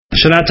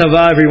Shana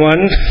Tova,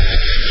 everyone.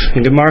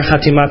 Gemar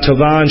Chatima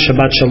Tova and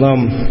Shabbat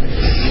Shalom.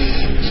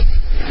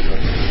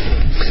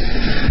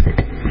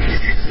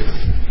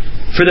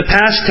 For the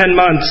past 10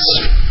 months,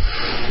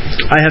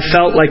 I have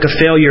felt like a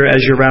failure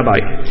as your rabbi.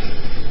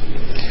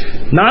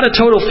 Not a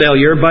total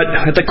failure, but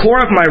at the core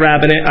of my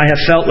rabbinate, I have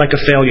felt like a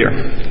failure.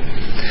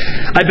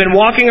 I've been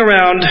walking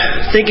around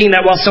thinking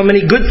that while so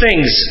many good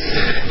things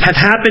have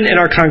happened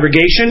in our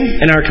congregation,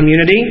 in our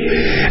community,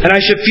 and I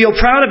should feel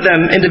proud of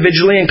them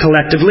individually and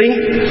collectively,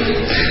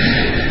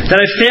 that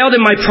I failed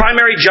in my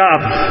primary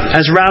job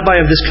as rabbi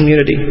of this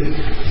community.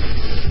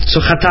 So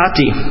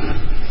chatati,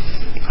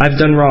 I've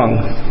done wrong.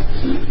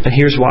 And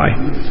here's why.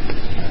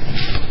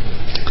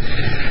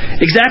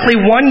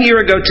 Exactly 1 year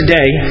ago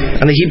today,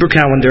 on the Hebrew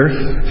calendar,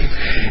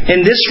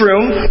 in this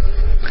room,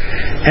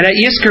 and at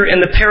Yizkor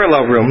in the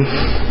parallel room,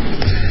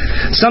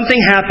 something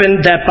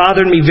happened that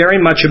bothered me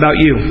very much about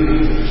you.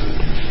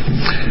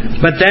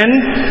 But then,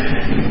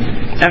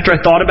 after I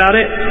thought about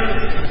it,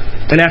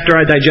 and after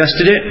I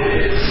digested it,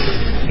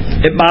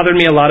 it bothered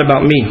me a lot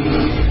about me.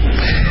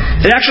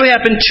 It actually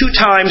happened 2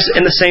 times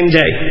in the same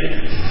day.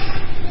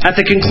 At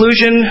the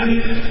conclusion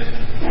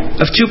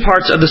of 2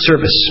 parts of the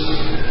service,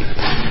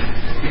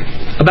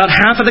 about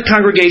half of the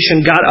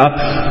congregation got up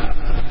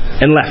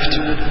and left.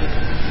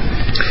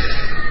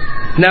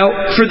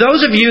 Now, for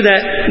those of you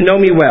that know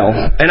me well,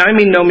 and I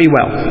mean know me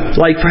well,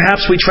 like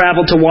perhaps we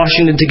traveled to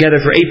Washington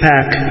together for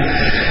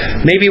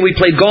AIPAC, maybe we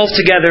played golf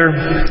together,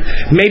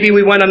 maybe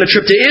we went on a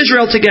trip to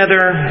Israel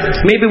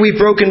together, maybe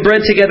we've broken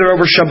bread together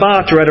over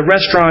Shabbat or at a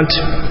restaurant.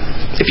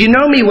 If you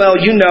know me well,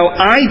 you know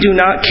I do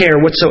not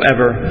care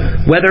whatsoever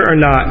whether or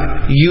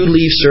not you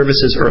leave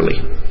services early.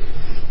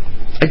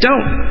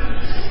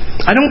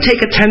 I don't take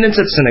attendance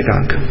at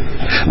synagogue.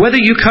 Whether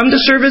you come to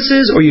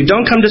services or you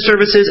don't come to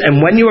services, and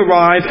when you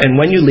arrive and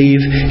when you leave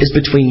is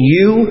between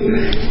you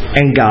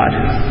and God.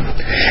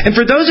 And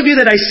for those of you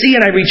that I see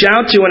and I reach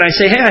out to and I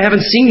say, hey, I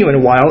haven't seen you in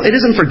a while, it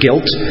isn't for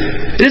guilt.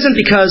 It isn't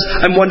because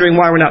I'm wondering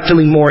why we're not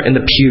filling more in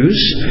the pews.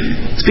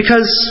 It's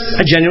because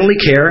I genuinely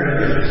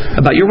care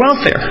about your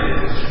welfare.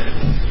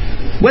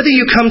 Whether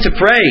you come to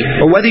pray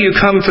or whether you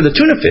come for the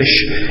tuna fish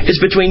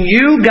is between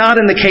you, God,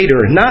 and the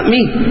caterer, not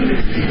me.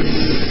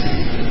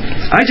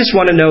 I just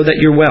want to know that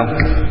you're well.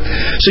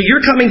 So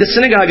your coming to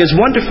synagogue is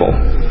wonderful,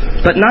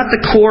 but not the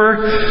core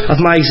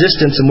of my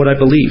existence and what I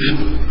believe.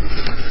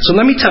 So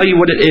let me tell you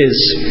what it is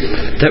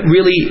that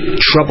really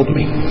troubled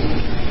me.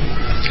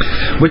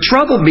 What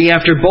troubled me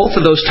after both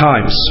of those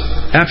times,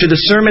 after the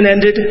sermon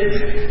ended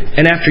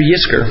and after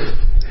Yizkor,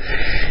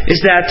 is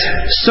that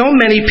so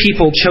many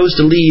people chose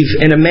to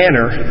leave in a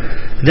manner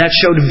that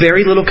showed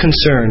very little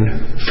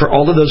concern for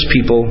all of those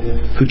people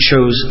who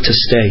chose to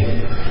stay.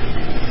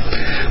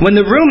 When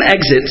the room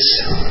exits,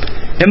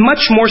 and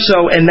much more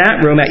so in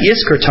that room at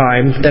Yizkor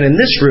time than in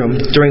this room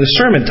during the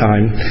sermon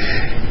time,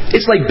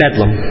 it's like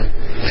bedlam.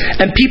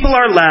 And people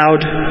are loud,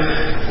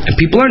 and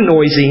people are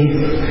noisy,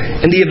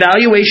 and the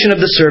evaluation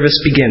of the service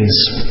begins.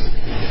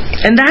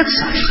 And that's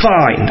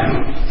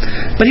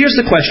fine. But here's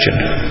the question.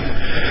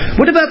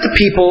 What about the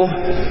people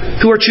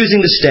who are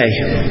choosing to stay?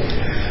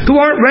 Who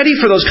aren't ready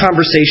for those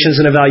conversations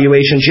and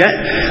evaluations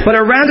yet, but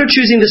are rather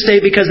choosing to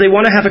stay because they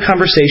want to have a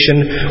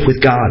conversation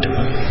with God?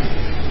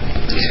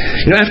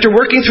 After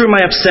working through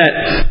my upset,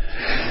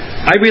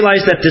 I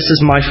realized that this is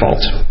my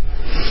fault.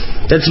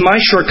 That's my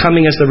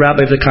shortcoming as the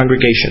rabbi of the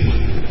congregation.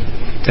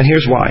 And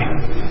here's why.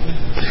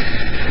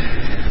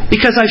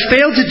 Because I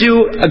failed to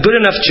do a good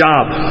enough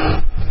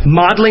job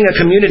modeling a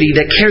community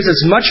that cares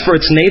as much for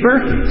its neighbor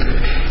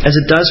as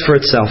it does for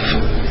itself.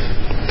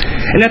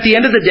 And at the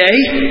end of the day,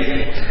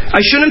 I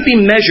shouldn't be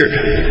measured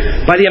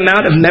by the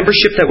amount of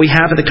membership that we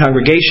have at the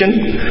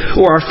congregation,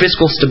 or our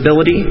fiscal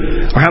stability,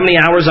 or how many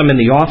hours I'm in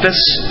the office,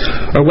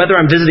 or whether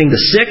I'm visiting the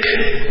sick,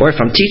 or if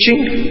I'm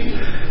teaching.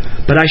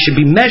 But I should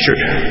be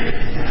measured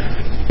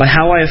by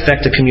how I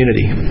affect a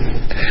community.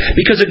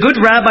 Because a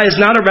good rabbi is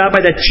not a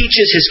rabbi that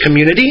teaches his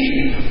community.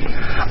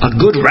 A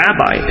good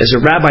rabbi is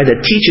a rabbi that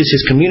teaches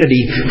his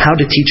community how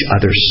to teach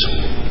others.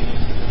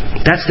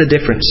 That's the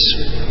difference.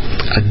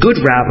 A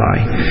good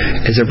rabbi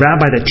is a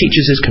rabbi that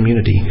teaches his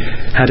community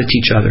how to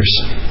teach others.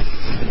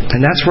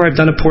 And that's where I've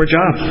done a poor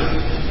job.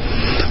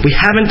 We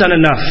haven't done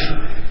enough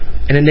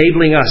in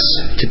enabling us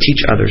to teach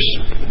others.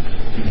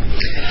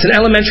 It's an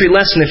elementary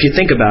lesson if you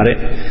think about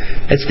it.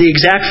 It's the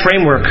exact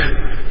framework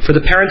for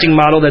the parenting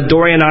model that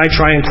Dory and I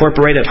try and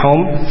incorporate at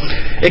home.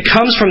 It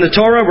comes from the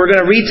Torah. We're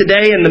going to read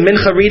today in the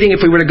Mincha reading.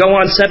 If we were to go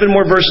on 7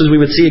 more verses, we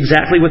would see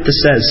exactly what this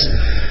says.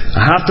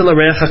 Ahavta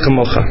l'reacha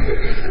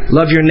kamocha.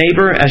 Love your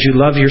neighbor as you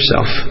love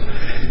yourself.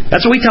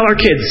 That's what we tell our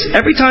kids.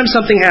 Every time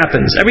something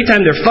happens, every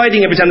time they're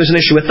fighting, every time there's an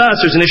issue with us,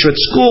 there's an issue at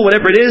school,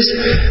 whatever it is,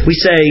 we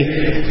say,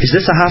 is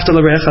this ahavta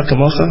l'reacha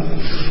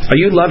kamocha? Are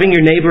you loving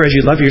your neighbor as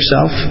you love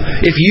yourself?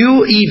 If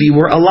you, Evie,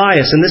 were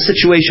Elias in this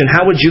situation,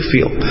 how would you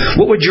feel?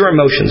 What would your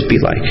emotions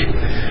be like?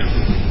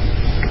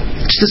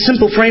 Just a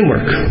simple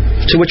framework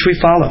to which we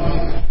follow.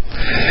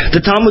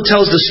 The Talmud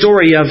tells the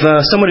story of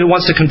someone who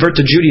wants to convert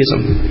to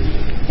Judaism.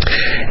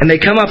 And they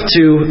come up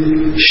to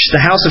the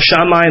house of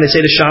Shammai and they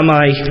say to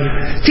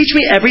Shammai, teach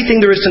me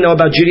everything there is to know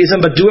about Judaism,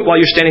 but do it while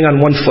you're standing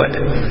on one foot.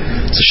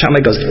 So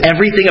Shammai goes,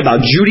 everything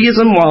about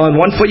Judaism while on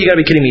one foot? You got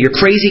to be kidding me. You're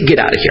crazy. Get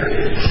out of here.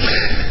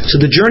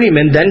 So the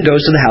journeyman then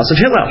goes to the house of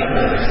Hillel.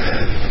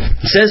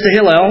 Says to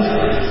Hillel,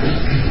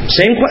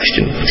 same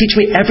question. Teach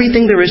me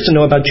everything there is to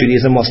know about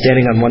Judaism while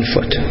standing on one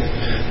foot.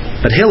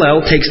 But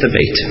Hillel takes the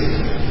bait.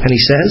 And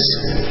he says,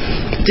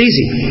 it's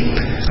easy.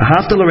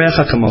 Ahavta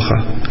l'reacha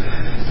kamocha.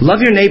 Love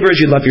your neighbor as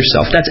you love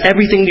yourself. That's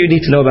everything you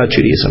need to know about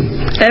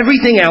Judaism.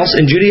 Everything else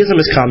in Judaism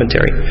is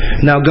commentary.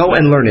 Now go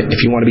and learn it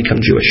if you want to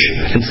become Jewish.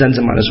 And sends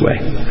him on his way.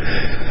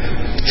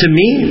 To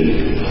me,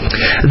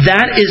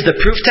 that is the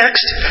proof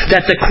text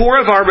that the core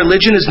of our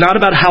religion is not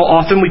about how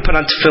often we put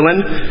on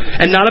tefillin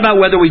and not about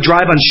whether we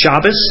drive on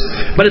Shabbos,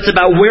 but it's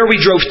about where we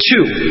drove to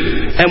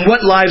and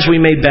what lives we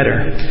made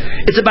better.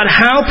 It's about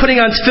how putting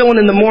on tefillin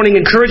in the morning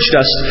encouraged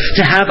us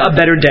to have a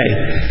better day,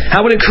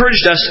 how it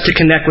encouraged us to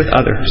connect with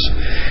others.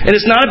 And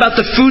it's not about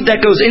the food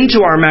that goes into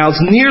our mouths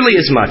nearly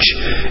as much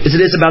as it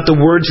is about the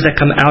words that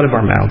come out of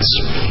our mouths.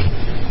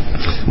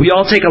 We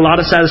all take a lot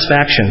of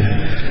satisfaction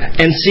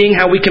in seeing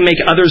how we can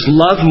make others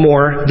love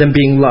more than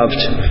being loved,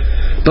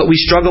 but we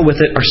struggle with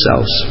it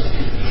ourselves.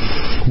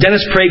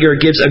 Dennis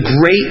Prager gives a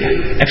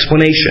great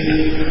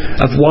explanation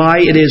of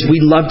why it is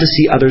we love to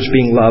see others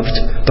being loved,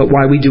 but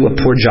why we do a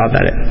poor job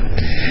at it.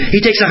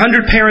 He takes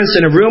 100 parents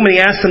in a room and he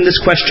asks them this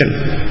question.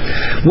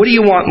 What do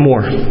you want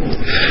more?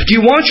 Do you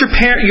want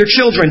your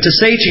children to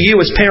say to you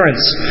as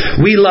parents,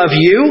 we love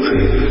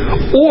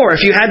you? Or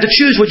if you had to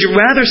choose, would you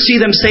rather see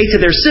them say to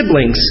their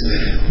siblings,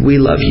 we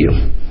love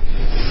you?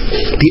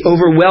 The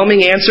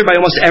overwhelming answer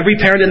by almost every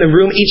parent in the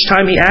room each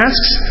time he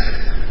asks,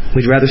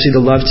 we'd rather see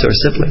the love to our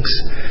siblings.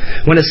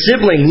 When a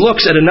sibling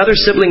looks at another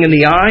sibling in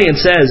the eye and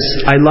says,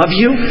 I love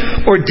you,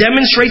 or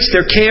demonstrates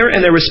their care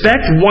and their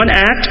respect, one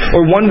act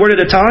or one word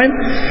at a time,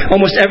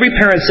 almost every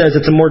parent says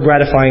it's a more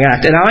gratifying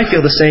act. And I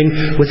feel the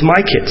same with my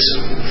kids.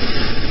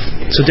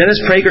 So Dennis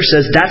Prager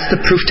says that's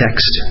the proof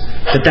text,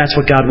 that that's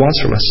what God wants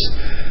from us.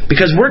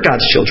 Because we're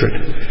God's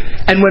children.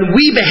 And when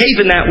we behave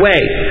in that way,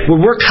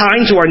 where we're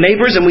kind to our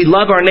neighbors and we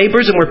love our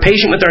neighbors and we're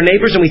patient with our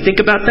neighbors and we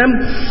think about them,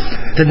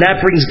 then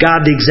that brings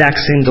God the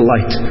exact same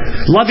delight.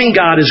 Loving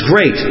God is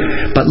great,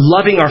 but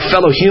loving our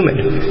fellow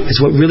human is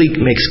what really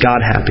makes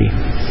God happy.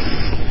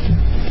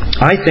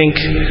 I think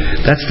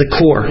that's the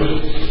core.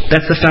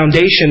 That's the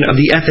foundation of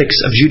the ethics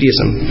of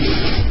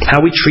Judaism,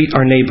 how we treat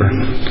our neighbor.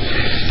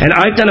 And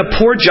I've done a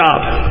poor job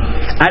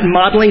at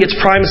modeling its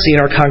primacy in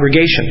our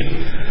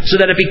congregation, so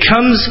that it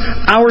becomes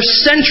our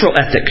central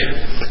ethic,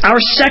 our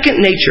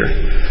second nature,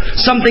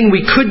 something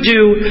we could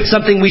do,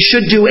 something we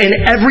should do in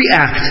every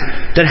act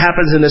that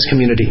happens in this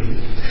community.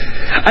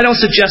 I don't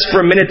suggest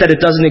for a minute that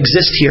it doesn't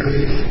exist here.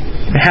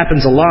 It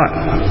happens a lot,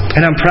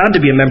 and I'm proud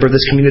to be a member of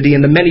this community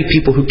and the many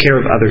people who care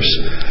of others.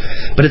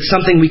 But it's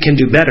something we can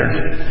do better,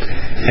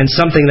 and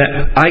something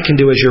that I can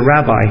do as your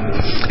rabbi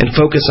and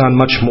focus on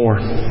much more.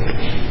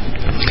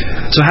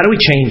 So how do we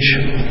change?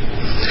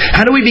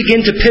 How do we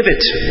begin to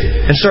pivot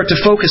and start to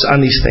focus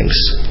on these things?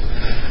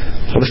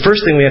 Well, the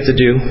first thing we have to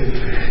do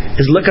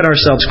is look at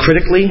ourselves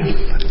critically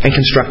and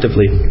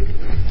constructively.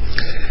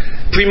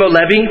 Primo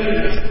Levi,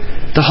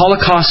 the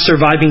Holocaust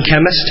surviving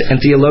chemist and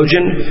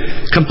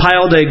theologian,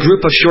 compiled a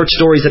group of short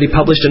stories that he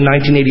published in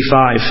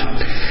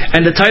 1985.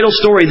 And the title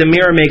story, The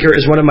Mirror Maker,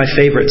 is one of my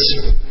favorites.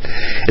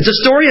 It's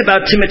a story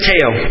about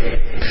Timoteo,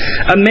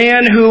 a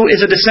man who is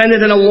a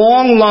descendant in a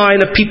long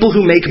line of people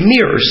who make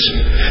mirrors.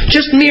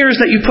 Just mirrors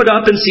that you put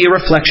up and see a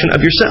reflection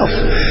of yourself.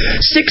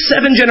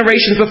 6-7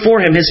 generations before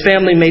him, his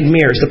family made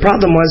mirrors. The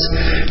problem was,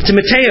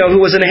 Timoteo,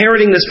 who was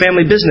inheriting this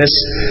family business,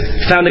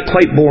 found it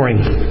quite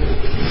boring.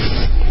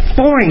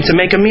 Boring to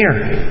make a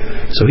mirror.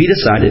 So he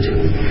decided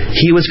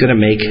he was going to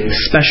make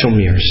special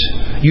mirrors,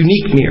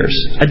 unique mirrors,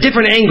 a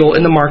different angle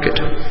in the market.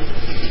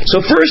 So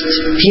first,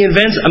 he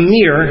invents a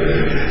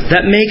mirror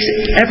that makes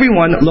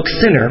everyone look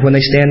thinner when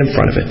they stand in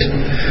front of it.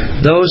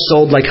 Those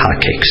sold like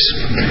hotcakes.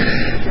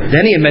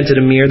 Then he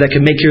invented a mirror that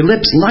could make your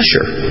lips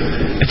lusher,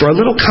 and for a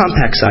little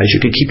compact size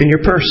you could keep in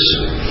your purse.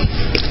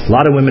 A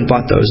lot of women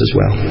bought those as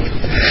well.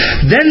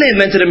 Then they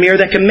invented a mirror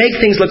that could make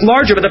things look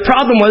larger, but the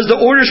problem was the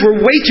orders were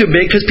way too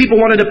big because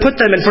people wanted to put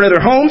them in front of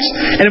their homes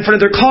and in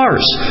front of their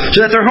cars,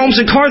 so that their homes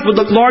and cars would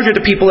look larger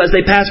to people as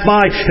they passed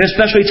by, and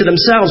especially to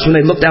themselves when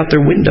they looked out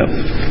their window.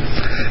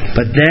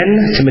 But then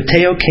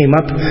Timoteo came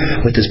up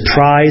with his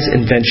prize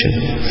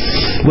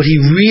invention. What he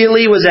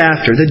really was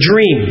after, the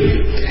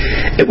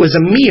dream. It was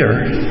a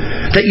mirror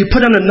that you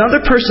put on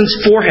another person's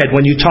forehead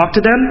when you talk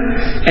to them,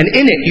 and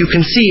in it you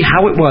can see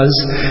how it was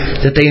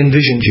that they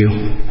envisioned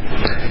you,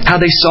 how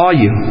they saw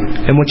you,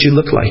 and what you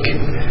look like.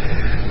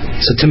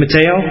 So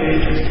Timoteo,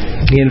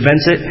 he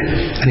invents it,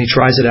 and he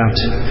tries it out.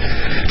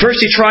 First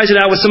he tries it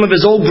out with some of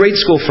his old grade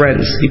school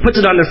friends. He puts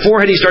it on their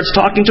forehead, he starts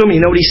talking to them, you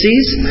know what he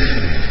sees?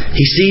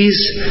 He sees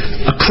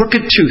a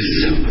crooked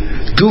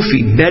tooth,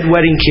 goofy,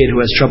 bedwetting kid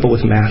who has trouble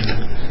with math.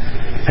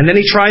 And then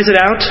he tries it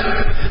out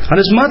on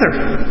his mother.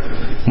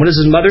 What does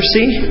his mother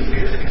see?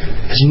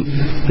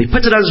 When he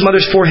puts it on his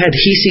mother's forehead,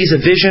 he sees a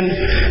vision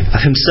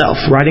of himself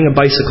riding a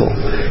bicycle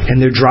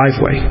in their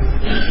driveway,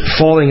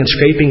 falling and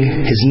scraping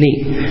his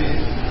knee,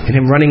 and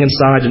him running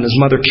inside and his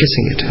mother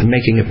kissing it and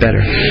making it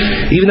better.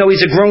 Even though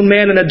he's a grown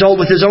man and adult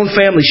with his own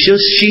family,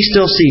 she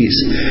still sees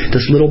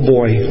this little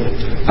boy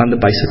on the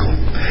bicycle.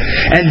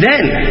 And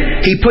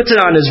then he puts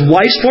it on his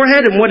wife's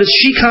forehead, and what does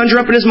she conjure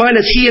up in his mind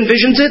as he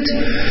envisions it?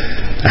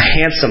 A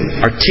handsome,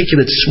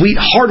 articulate, sweet,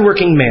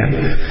 hardworking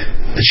man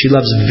that she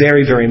loves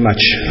very, very much,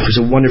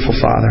 who's a wonderful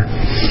father.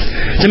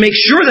 To make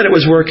sure that it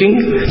was working,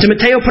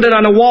 Timoteo put it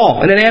on a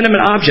wall, an inanimate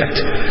object.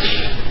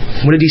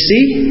 What did he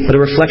see? But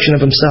a reflection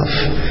of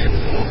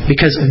himself.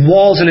 Because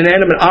walls and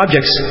inanimate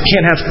objects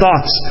can't have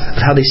thoughts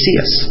of how they see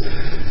us.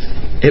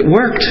 It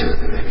worked.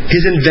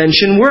 His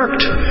invention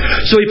worked.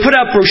 So he put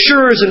out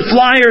brochures and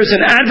flyers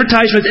and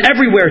advertisements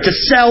everywhere to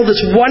sell this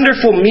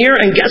wonderful mirror,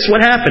 and guess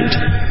what happened?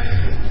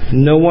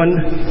 No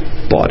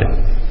one bought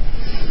it.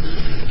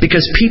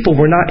 Because people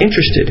were not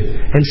interested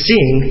in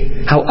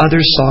seeing how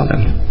others saw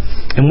them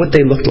and what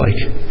they looked like.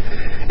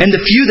 And the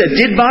few that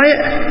did buy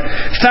it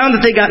found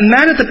that they got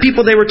mad at the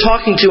people they were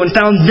talking to and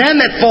found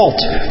them at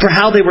fault for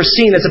how they were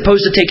seen, as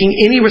opposed to taking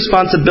any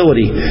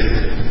responsibility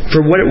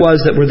for what it was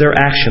that were their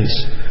actions,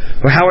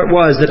 or how it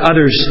was that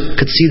others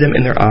could see them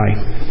in their eye.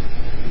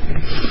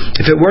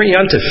 If it weren't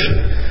Yontif,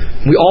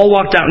 we all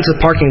walked out into the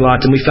parking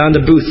lot and we found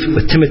a booth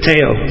with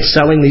Timoteo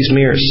selling these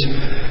mirrors.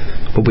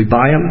 Would we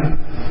buy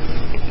them?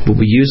 Will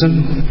we use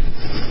them?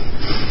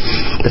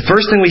 The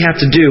first thing we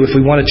have to do if we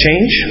want to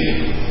change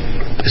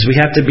is we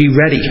have to be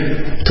ready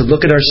to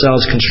look at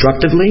ourselves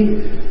constructively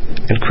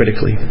and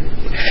critically.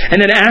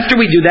 And then after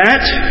we do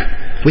that,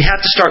 we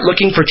have to start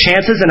looking for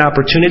chances and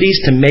opportunities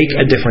to make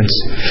a difference.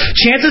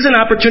 Chances and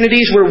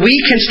opportunities where we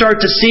can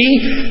start to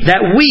see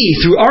that we,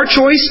 through our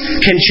choice,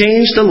 can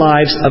change the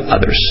lives of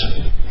others.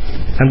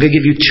 I'm going to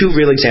give you two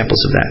real examples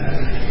of that.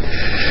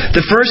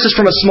 The first is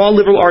from a small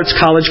liberal arts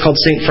college called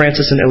St.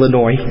 Francis in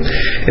Illinois.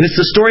 And it's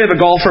the story of a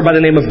golfer by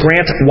the name of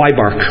Grant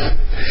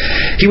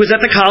Weibark. He was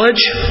at the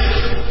college.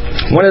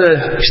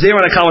 He's there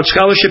on a college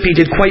scholarship. He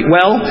did quite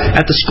well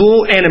at the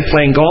school and in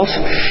playing golf.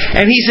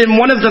 And he's in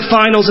one of the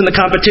finals in the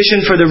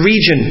competition for the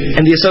region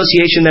and the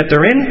association that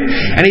they're in.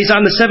 And he's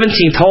on the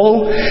 17th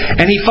hole.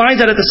 And he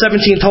finds out at the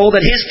 17th hole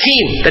that his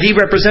team that he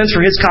represents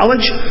for his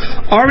college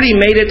already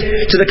made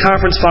it to the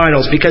conference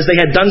finals because they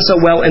had done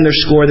so well in their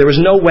score. There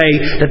was no way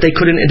that they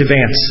couldn't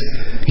advance.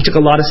 He took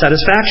a lot of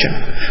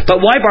satisfaction. But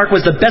Weibark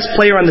was the best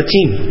player on the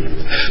team.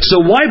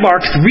 So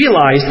Weibark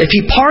realized if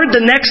he parred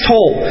the next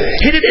hole,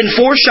 hit it in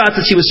 4 shots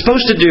as he was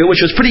supposed to do,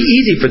 which was pretty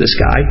easy for this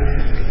guy,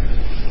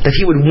 that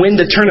he would win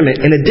the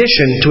tournament in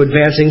addition to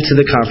advancing to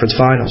the conference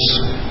finals.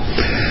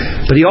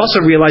 But he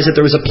also realized that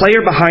there was a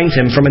player behind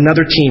him from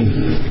another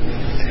team.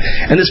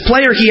 And this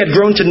player he had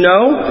grown to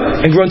know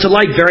and grown to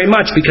like very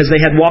much because they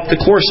had walked the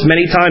course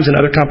many times in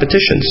other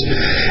competitions.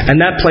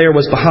 And that player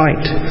was behind.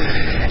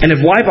 And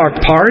if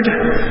Weibark parred,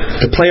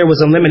 the player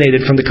was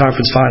eliminated from the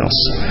conference finals.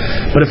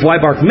 But if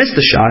Weibark missed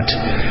the shot,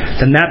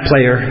 then that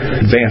player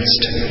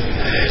advanced.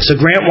 So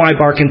Grant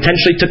Weibark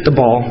intentionally took the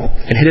ball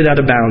and hit it out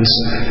of bounds,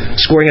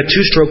 scoring a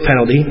 2-stroke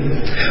penalty,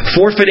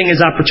 forfeiting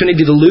his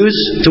opportunity to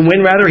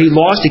win. He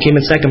lost. He came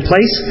in second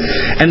place.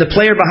 And the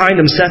player behind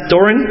him, Seth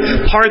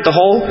Doran, parred the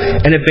hole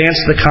and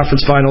advanced to the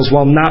conference finals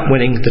while not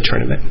winning the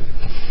tournament.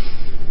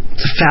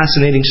 It's a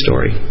fascinating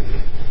story.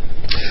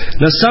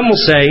 Now some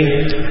will say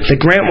that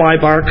Grant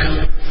Weibark,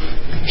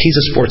 he's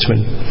a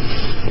sportsman.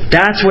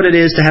 That's what it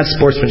is to have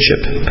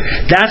sportsmanship.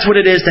 That's what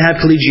it is to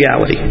have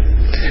collegiality.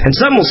 And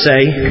some will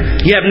say,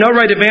 you have no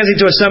right advancing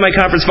to a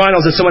semi-conference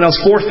finals that someone else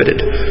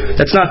forfeited.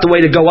 That's not the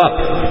way to go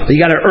up. You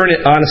got to earn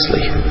it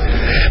honestly.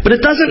 But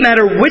it doesn't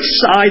matter which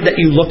side that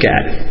you look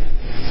at.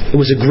 It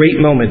was a great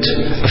moment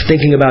of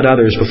thinking about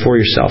others before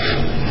yourself.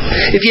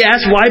 If you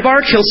ask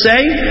Weibark, he'll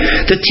say,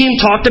 the team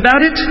talked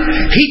about it,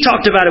 he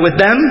talked about it with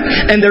them,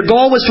 and their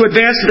goal was to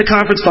advance to the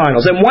conference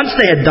finals. And once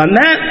they had done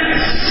that,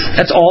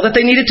 that's all that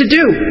they needed to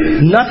do.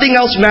 Nothing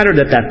else mattered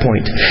at that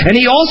point. And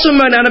he also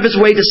went out of his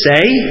way to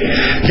say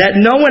that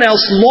no one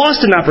else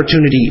lost an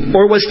opportunity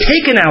or was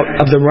taken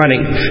out of the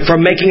running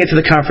from making it to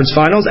the conference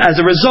finals as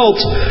a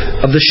result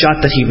of the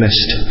shot that he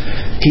missed.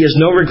 He has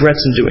no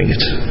regrets in doing it.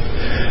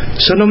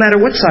 So no matter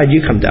what side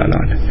you come down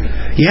on,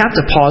 you have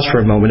to pause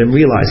for a moment and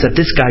realize that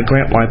this guy,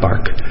 Grant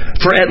Weibark,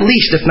 for at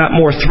least, if not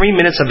more, 3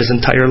 minutes of his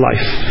entire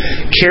life,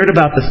 cared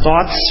about the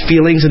thoughts,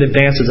 feelings, and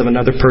advances of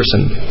another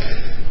person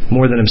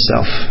more than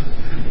himself.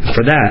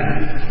 For that,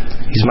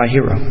 he's my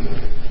hero.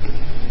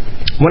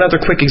 One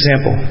other quick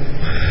example.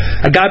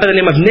 A guy by the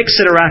name of Nick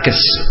Siderakis.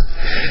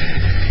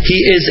 He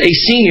is a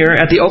senior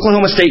at the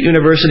Oklahoma State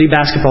University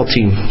basketball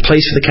team,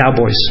 plays for the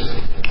Cowboys.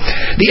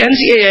 The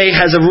NCAA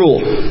has a rule,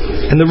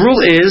 and the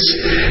rule is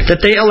that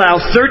they allow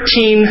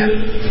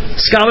 13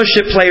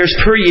 scholarship players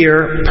per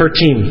year per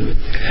team.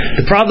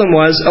 The problem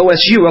was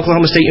OSU,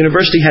 Oklahoma State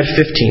University, had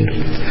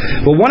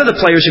 15. Well, one of the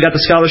players who got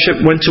the scholarship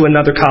went to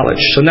another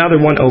college, so now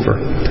they're one over.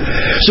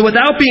 So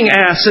without being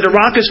asked,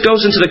 Siderakis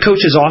goes into the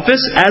coach's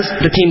office as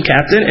the team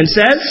captain and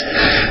says,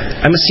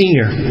 I'm a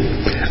senior.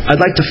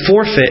 I'd like to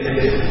forfeit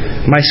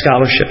my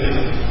scholarship.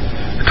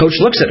 Coach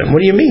looks at him.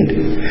 What do you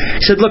mean?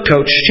 He said, look,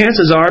 Coach,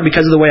 chances are,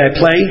 because of the way I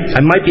play,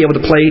 I might be able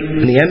to play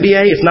in the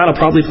NBA. If not, I'll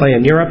probably play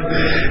in Europe.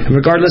 And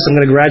regardless, I'm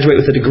going to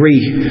graduate with a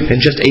degree in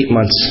just 8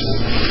 months.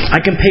 I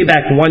can pay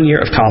back 1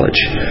 year of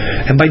college.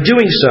 And by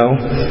doing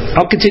so,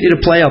 I'll continue to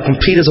play. I'll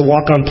compete as a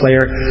walk-on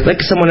player like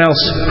someone else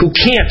who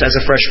can't as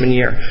a freshman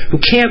year, who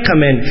can't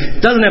come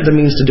in, doesn't have the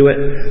means to do it.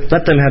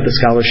 Let them have the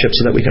scholarship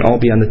so that we can all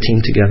be on the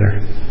team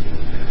together.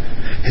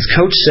 His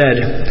coach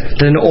said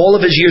that in all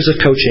of his years of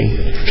coaching,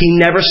 he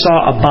never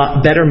saw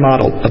a better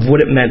model of what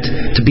it meant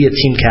to be a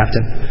team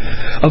captain.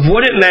 Of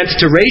what it meant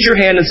to raise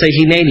your hand and say,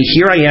 Hineni,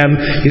 here I am,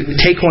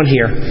 take one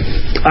here.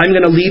 I'm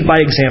going to lead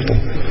by example.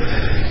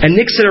 And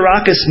Nick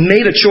Siderakis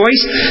made a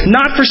choice,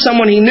 not for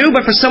someone he knew,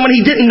 but for someone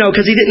he didn't know,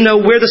 because he didn't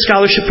know where the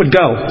scholarship would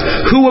go,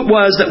 who it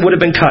was that would have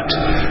been cut.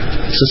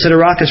 So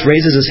Siderakis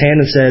raises his hand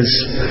and says,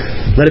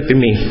 let it be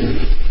me.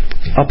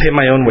 I'll pay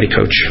my own way,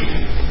 Coach.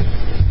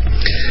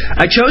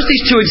 I chose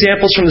these 2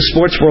 examples from the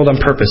sports world on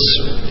purpose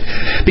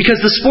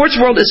because the sports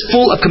world is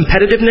full of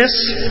competitiveness,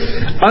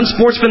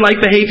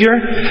 unsportsmanlike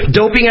behavior,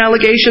 doping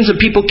allegations, and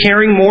people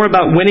caring more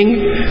about winning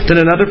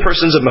than another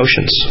person's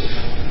emotions.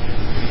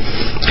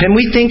 Can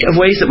we think of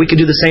ways that we could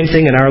do the same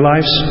thing in our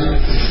lives?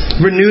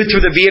 Renewed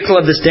through the vehicle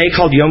of this day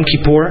called Yom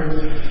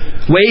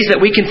Kippur. Ways that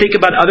we can think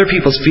about other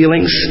people's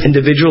feelings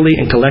individually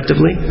and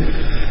collectively.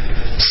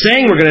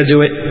 Saying we're going to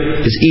do it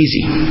is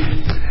easy.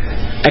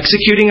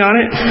 Executing on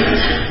it,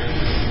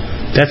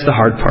 that's the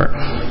hard part.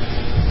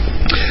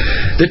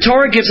 The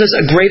Torah gives us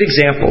a great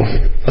example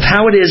of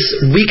how it is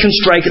we can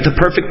strike the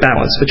perfect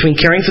balance between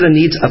caring for the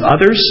needs of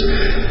others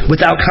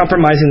without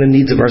compromising the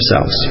needs of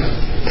ourselves.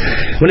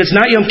 When it's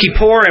not Yom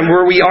Kippur and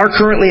where we are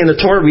currently in the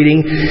Torah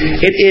reading,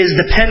 it is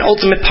the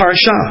penultimate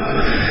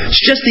parashah.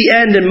 It's just the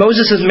end, and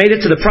Moses has made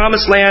it to the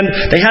promised land.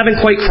 They haven't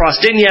quite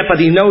crossed in yet, but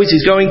he knows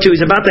he's going to.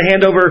 He's about to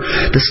hand over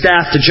the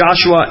staff to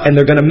Joshua, and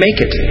they're going to make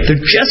it.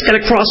 They're just going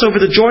to cross over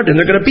the Jordan.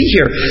 They're going to be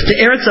here. To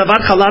Eretz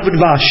Avad Chalav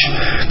Udvash.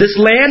 This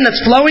land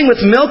that's flowing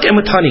with milk and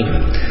with honey.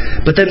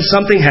 But then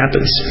something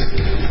happens.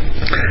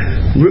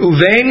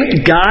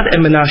 Reuven, Gad,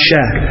 and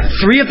Menashe.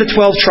 3 of the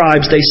 12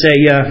 tribes, they say,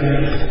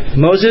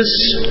 Moses,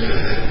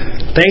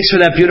 thanks for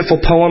that beautiful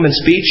poem and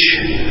speech.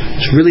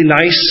 It's really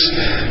nice.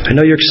 I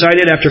know you're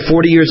excited after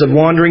 40 years of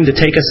wandering to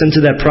take us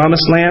into that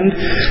promised land.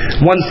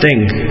 One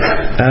thing,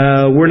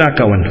 we're not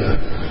going.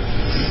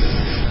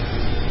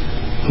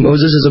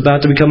 Moses is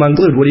about to become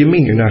unglued. What do you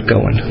mean you're not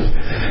going?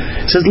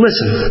 He says,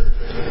 listen,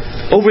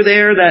 over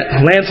there,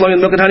 that land flowing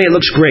with milk and honey, it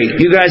looks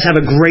great. You guys have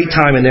a great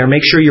time in there.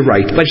 Make sure you're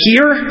right. But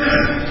here,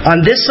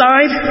 on this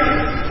side,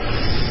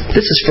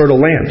 this is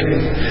fertile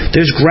land.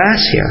 There's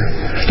grass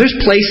here. There's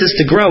places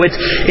to grow.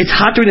 It's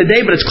hot during the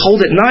day, but it's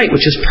cold at night,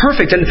 which is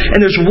perfect. And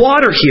there's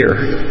water here.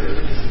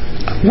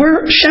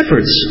 We're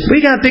shepherds.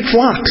 We got big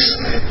flocks.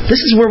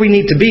 This is where we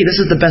need to be.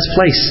 This is the best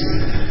place.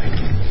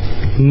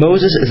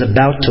 Moses is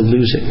about to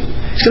lose it.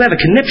 He's going to have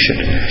a conniption.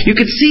 You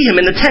could see him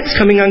in the text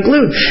coming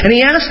unglued. And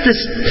he asked this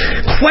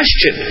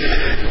question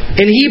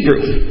in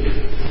Hebrew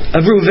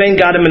of Reuven,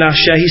 Gad, and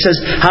Menashe. He says,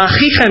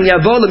 Ha'achichem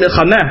yavo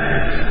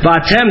lemilchameh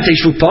va'atem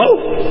teishvu po?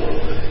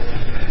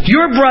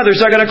 Your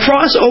brothers are going to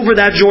cross over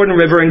that Jordan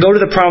River and go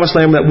to the promised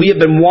land that we have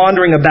been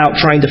wandering about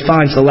trying to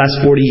find for the last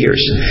 40 years.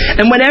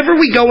 And whenever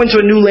we go into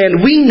a new land,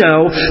 we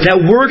know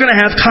that we're going to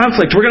have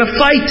conflict. We're going to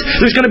fight.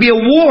 There's going to be a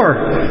war.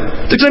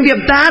 There's going to be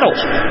a battle.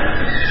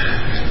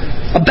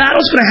 A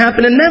battle's going to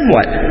happen, and then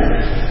what?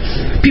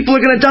 People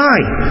are going to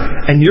die.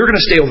 And you're going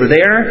to stay over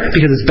there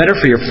because it's better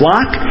for your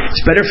flock.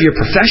 It's better for your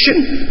profession.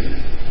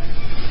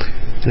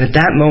 And at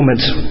that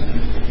moment,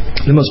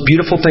 the most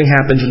beautiful thing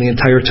happens in the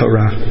entire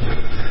Torah.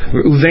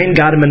 Reuven,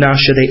 Gad, and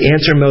Menashe, they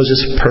answer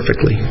Moses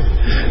perfectly.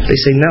 They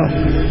say,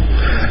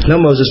 no,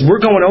 Moses,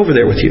 we're going over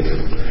there with you.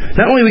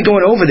 Not only are we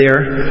going over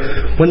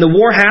there, when the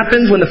war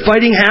happens, when the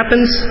fighting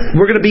happens,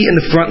 we're going to be in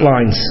the front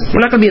lines.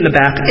 We're not going to be in the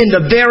back, in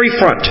the very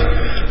front.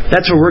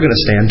 That's where we're going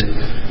to stand.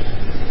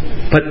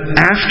 But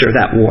after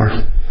that war,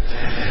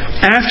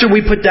 after we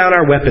put down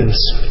our weapons,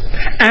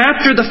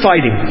 after the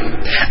fighting,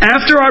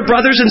 after our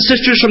brothers and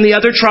sisters from the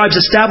other tribes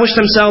establish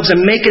themselves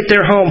and make it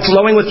their home,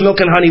 flowing with milk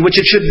and honey, which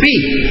it should be,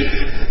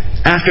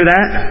 after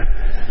that,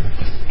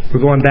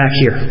 we're going back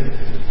here.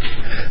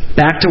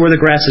 Back to where the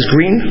grass is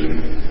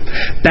green.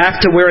 Back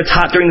to where it's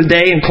hot during the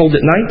day and cold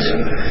at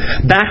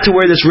night. Back to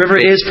where this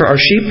river is for our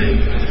sheep.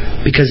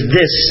 Because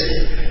this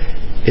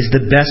is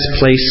the best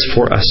place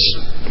for us.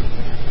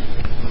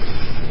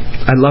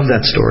 I love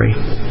that story.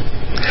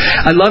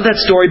 I love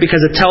that story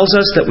because it tells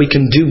us that we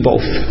can do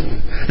both.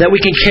 That we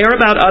can care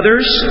about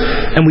others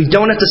and we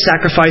don't have to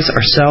sacrifice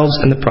ourselves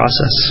in the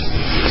process.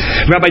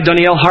 Rabbi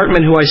Daniel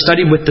Hartman, who I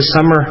studied with this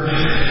summer,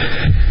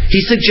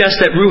 he suggests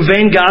that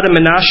Reuven, Gad, and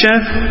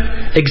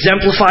Menashe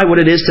exemplify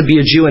what it is to be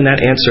a Jew in that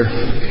answer.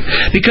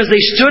 Because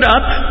they stood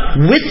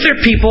up with their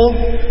people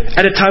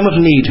at a time of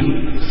need.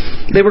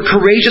 They were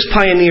courageous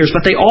pioneers,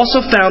 but they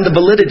also found the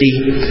validity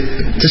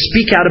to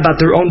speak out about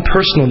their own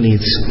personal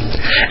needs.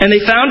 And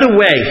they found a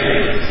way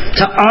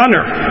to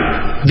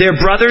honor their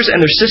brothers and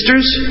their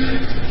sisters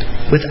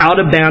without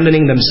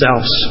abandoning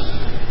themselves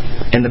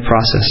in the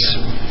process.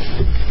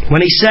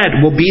 When He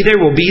said, we'll be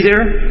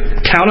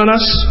there, count on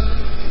us,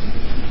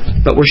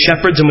 but we're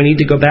shepherds and we need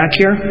to go back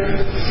here,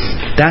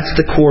 that's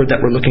the chord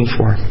that we're looking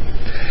for.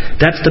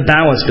 That's the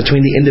balance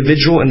between the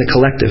individual and the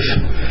collective,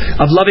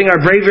 of loving our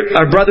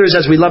brothers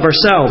as we love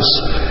ourselves,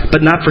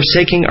 but not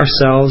forsaking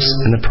ourselves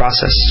in the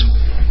process.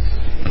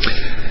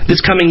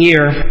 This coming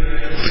year,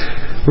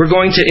 we're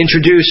going to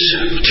introduce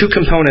two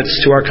components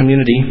to our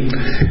community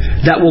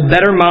that will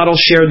better model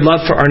shared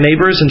love for our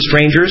neighbors and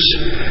strangers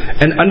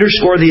and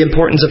underscore the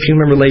importance of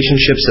human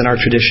relationships in our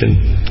tradition.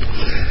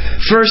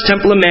 First,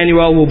 Temple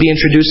Emmanuel will be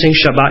introducing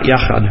Shabbat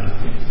Yachad.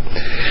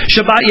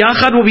 Shabbat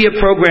Yachad will be a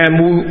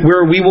program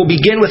where we will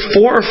begin with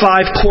 4 or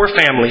 5 core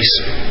families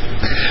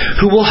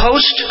who will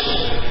host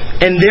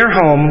in their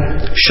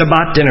home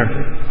Shabbat dinner.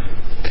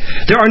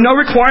 There are no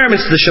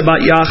requirements to the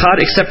Shabbat Yachad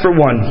except for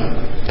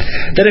one.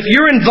 That if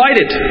you're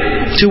invited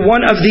to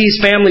one of these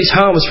families'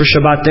 homes for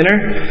Shabbat dinner,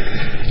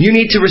 you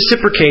need to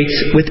reciprocate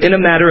within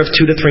a matter of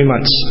 2 to 3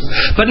 months.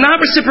 But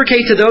not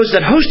reciprocate to those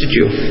that hosted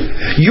you.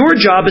 Your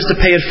job is to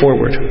pay it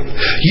forward.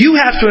 You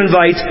have to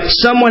invite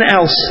someone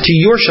else to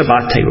your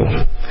Shabbat table.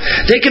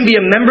 They can be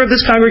a member of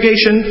this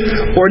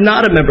congregation or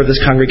not a member of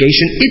this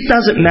congregation. It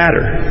doesn't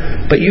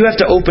matter. But you have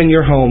to open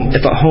your home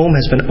if a home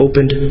has been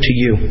opened to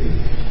you.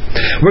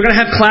 We're going to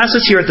have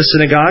classes here at the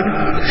synagogue.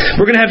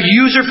 We're going to have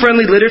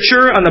user-friendly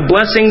literature on the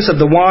blessings of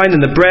the wine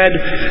and the bread,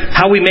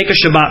 how we make a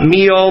Shabbat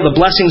meal, the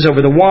blessings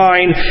over the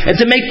wine, and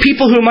to make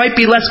people who might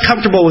be less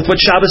comfortable with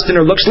what Shabbos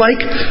dinner looks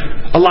like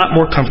a lot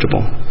more comfortable.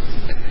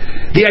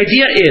 The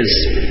idea is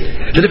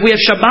that if we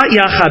have Shabbat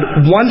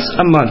Yachad once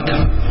a month,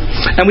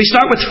 and we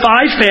start with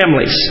 5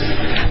 families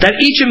that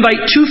each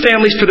invite 2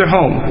 families to their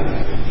home,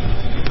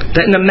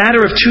 that in a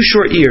matter of 2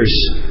 short years,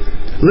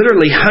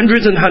 literally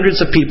hundreds and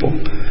hundreds of people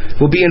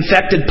will be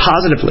infected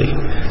positively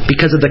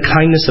because of the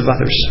kindness of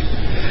others.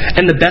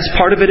 And the best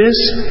part of it is,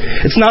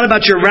 it's not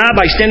about your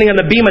rabbi standing on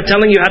the bima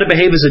telling you how to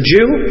behave as a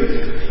Jew.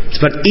 It's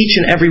about each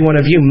and every one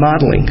of you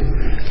modeling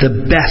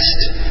the best,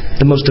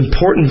 the most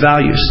important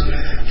values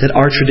that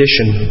our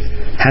tradition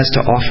has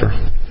to offer.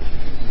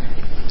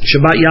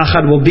 Shabbat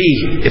Yachad will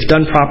be, if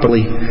done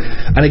properly,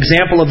 an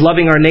example of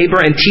loving our neighbor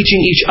and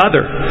teaching each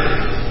other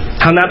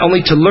how not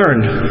only to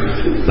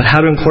learn, but how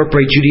to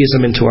incorporate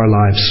Judaism into our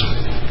lives.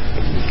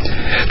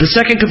 The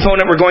second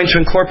component we're going to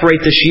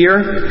incorporate this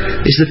year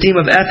is the theme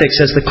of ethics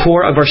as the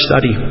core of our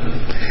study.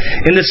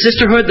 In the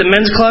Sisterhood, the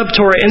Men's Club,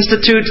 Torah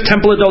Institute,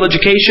 Temple Adult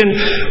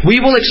Education, we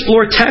will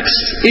explore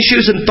texts,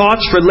 issues, and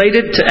thoughts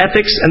related to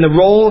ethics and the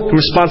role and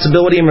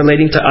responsibility in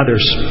relating to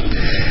others.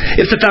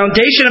 If the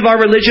foundation of our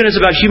religion is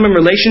about human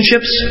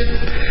relationships,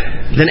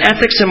 then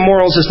ethics and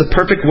morals is the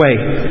perfect way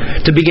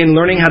to begin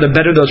learning how to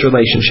better those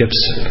relationships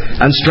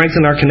and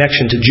strengthen our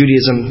connection to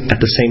Judaism at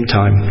the same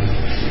time.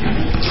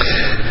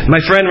 My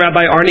friend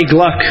Rabbi Arnie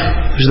Gluck,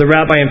 who's the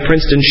rabbi in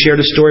Princeton,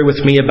 shared a story with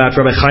me about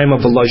Rabbi Chaim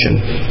of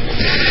Volozhin.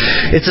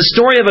 It's a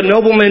story of a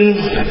nobleman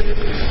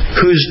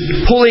who's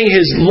pulling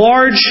his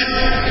large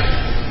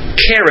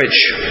carriage,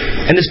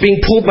 and it's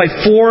being pulled by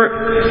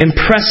 4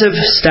 impressive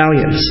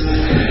stallions.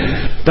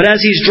 But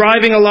as he's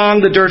driving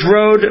along the dirt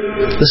road,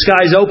 the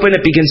sky's open,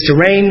 it begins to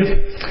rain,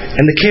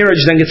 and the carriage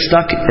then gets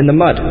stuck in the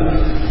mud.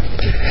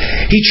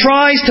 He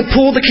tries to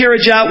pull the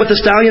carriage out with the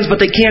stallions,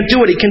 but they can't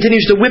do it. He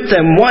continues to whip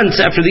them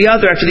once after the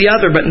other,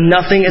 but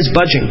nothing is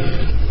budging.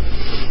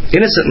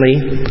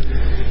 Innocently,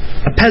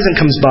 a peasant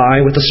comes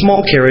by with a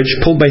small carriage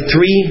pulled by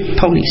 3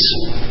 ponies.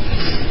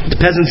 The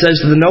peasant says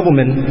to the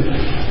nobleman,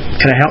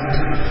 "Can I help?"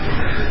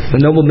 The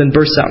nobleman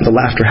bursts out into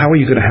laughter. "How are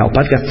you going to help?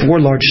 I've got 4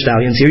 large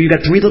stallions here. You've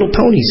got 3 little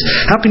ponies.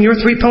 How can your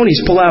 3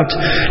 ponies pull out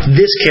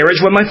this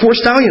carriage when my 4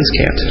 stallions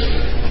can't?"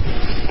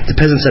 The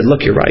peasant said,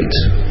 "Look, you're right.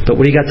 But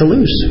what do you got to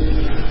lose?"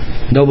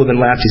 The nobleman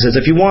laughed. He says,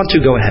 "If you want to,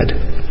 go ahead."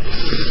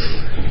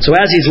 So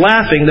as he's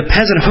laughing, the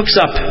peasant hooks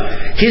up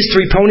his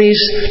 3 ponies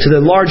to the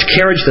large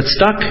carriage that's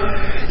stuck,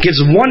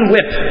 gives 1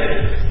 whip,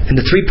 and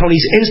the 3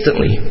 ponies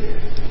instantly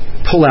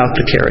pull out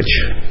the carriage.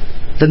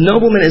 The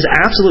nobleman is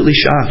absolutely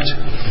shocked.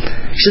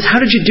 He says, "How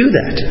did you do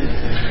that?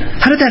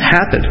 How did that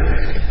happen?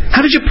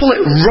 How did you pull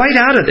it right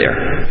out of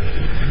there?"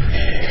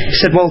 He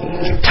said, "Well,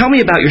 tell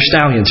me about your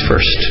stallions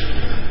first."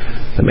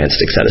 The man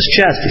sticks out his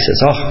chest. He says,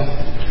 "Oh,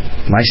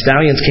 my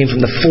stallions came from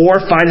the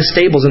 4 finest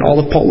stables in all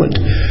of Poland.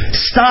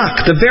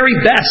 Stock, the very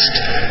best.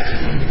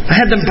 I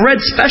had them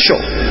bred special,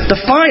 the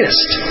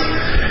finest."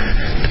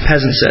 The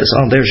peasant says,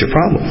 "Oh, there's your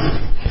problem.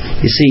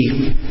 You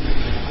see,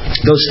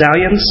 those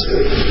stallions,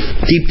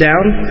 deep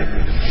down,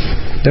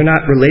 they're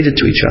not related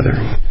to each other.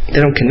 They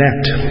don't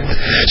connect.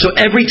 So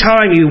every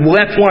time you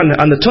whip one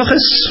on the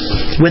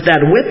tuchus with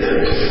that whip,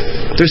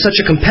 there's such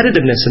a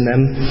competitiveness in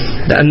them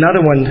that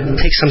another one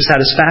takes some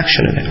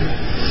satisfaction in it.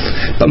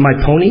 But my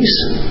ponies,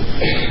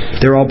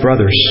 they're all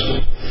brothers.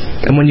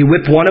 And when you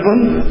whip one of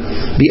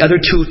them, the other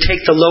 2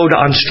 take the load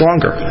on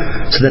stronger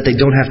so that they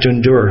don't have to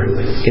endure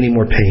any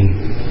more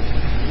pain."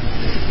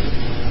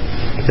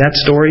 That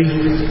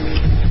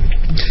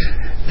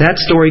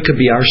story could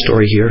be our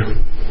story here.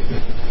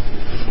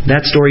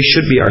 That story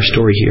should be our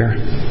story here.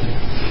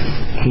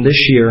 This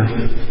year,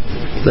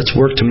 let's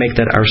work to make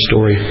that our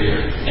story.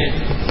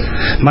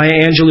 Maya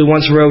Angelou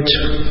once wrote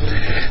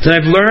that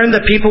I've learned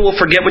that people will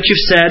forget what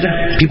you've said,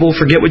 people will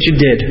forget what you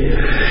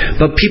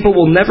did, but people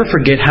will never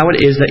forget how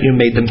it is that you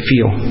made them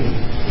feel.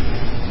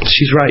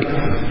 She's right.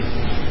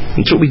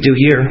 That's what we do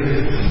here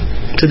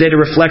today, to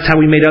reflect how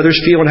we made others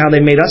feel and how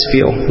they made us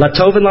feel. La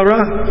tov and la ra.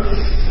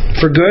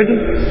 For good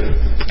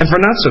and for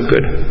not so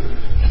good.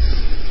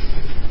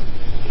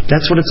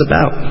 That's what it's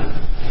about.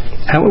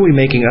 How are we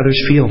making others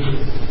feel?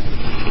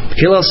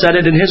 Hillel said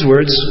it in his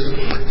words,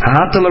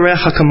 Ahavta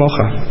l'recha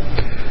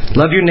kamocha.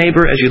 Love your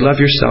neighbor as you love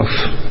yourself.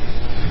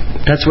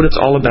 That's what it's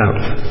all about.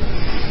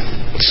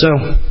 So,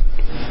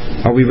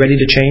 are we ready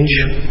to change?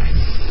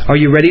 Are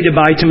you ready to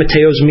buy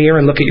Timoteo's mirror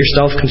and look at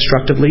yourself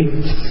constructively?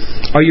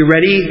 Are you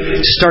ready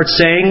to start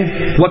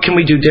saying, what can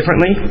we do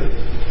differently?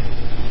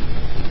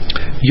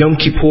 Yom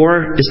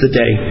Kippur is the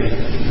day.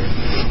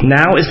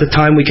 Now is the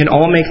time we can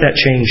all make that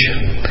change.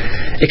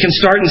 It can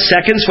start in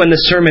seconds when the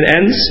sermon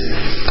ends.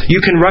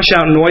 You can rush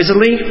out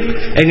noisily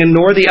and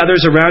ignore the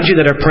others around you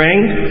that are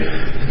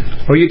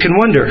praying. Or you can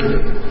wonder,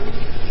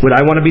 would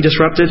I want to be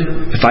disrupted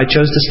if I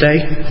chose to stay?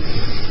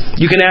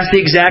 You can ask the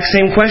exact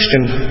same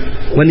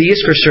question when the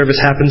Yizkor service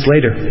happens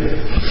later.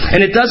 And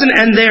it doesn't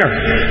end there.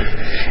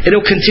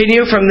 It'll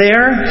continue from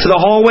there to the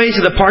hallway,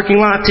 to the parking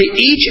lot, to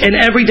each and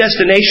every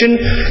destination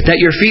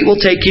that your feet will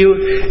take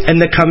you in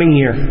the coming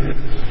year.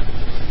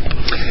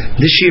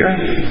 This year,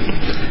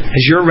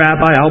 as your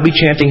rabbi, I'll be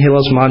chanting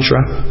Hillel's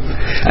mantra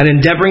and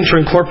endeavoring to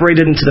incorporate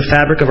it into the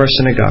fabric of our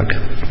synagogue.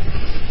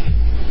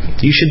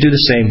 You should do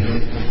the same.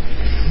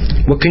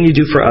 What can you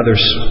do for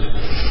others?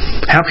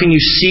 How can you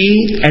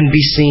see and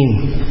be seen?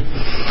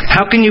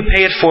 How can you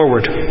pay it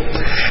forward?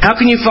 How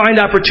can you find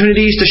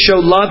opportunities to show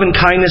love and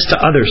kindness to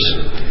others?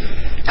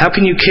 How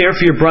can you care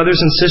for your brothers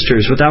and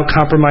sisters without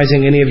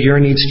compromising any of your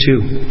needs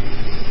too?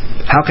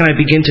 How can I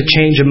begin to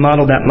change and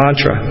model that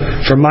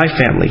mantra for my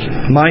family,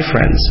 my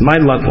friends,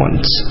 my loved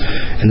ones,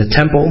 in the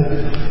temple,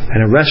 in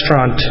a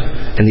restaurant,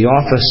 in the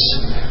office,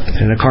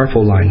 in a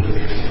carpool line?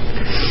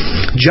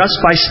 Just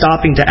by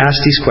stopping to ask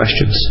these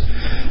questions,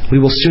 we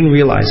will soon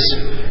realize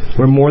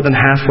we're more than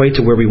halfway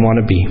to where we want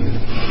to be.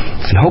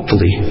 And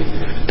hopefully,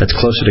 that's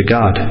closer to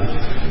God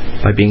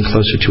by being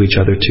closer to each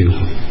other too.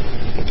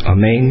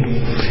 Amen.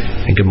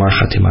 And Gemar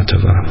Chatima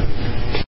Tova.